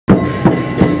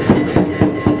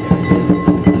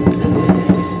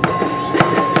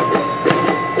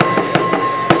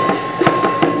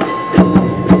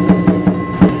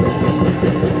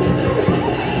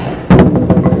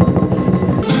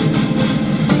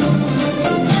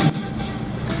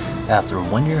After a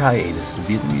one-year hiatus, the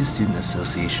Vietnamese Student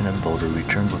Association in Boulder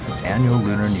returned with its annual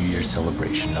Lunar New Year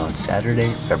celebration on Saturday,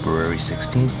 February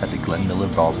 16th at the Glenn Miller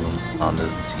Ballroom on the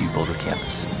CU-Boulder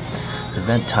campus. The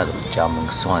event titled Chao, Mung,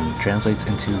 Xuan translates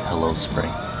into Hello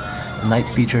Spring. The night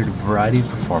featured a variety of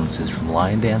performances from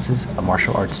lion dances, a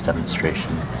martial arts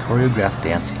demonstration, choreographed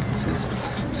dance sequences,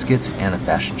 skits, and a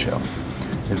fashion show.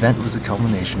 The event was a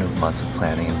culmination of months of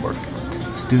planning and work.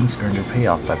 The students earned their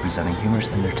payoff by presenting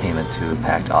humorous entertainment to a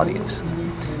packed audience.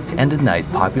 To end the night,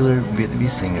 popular Vietnamese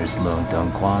singers Lunar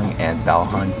New and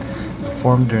Xuan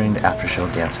performed during the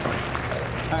after-show dance party.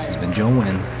 This has been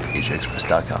Xuan,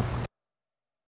 AsiaExpress.com.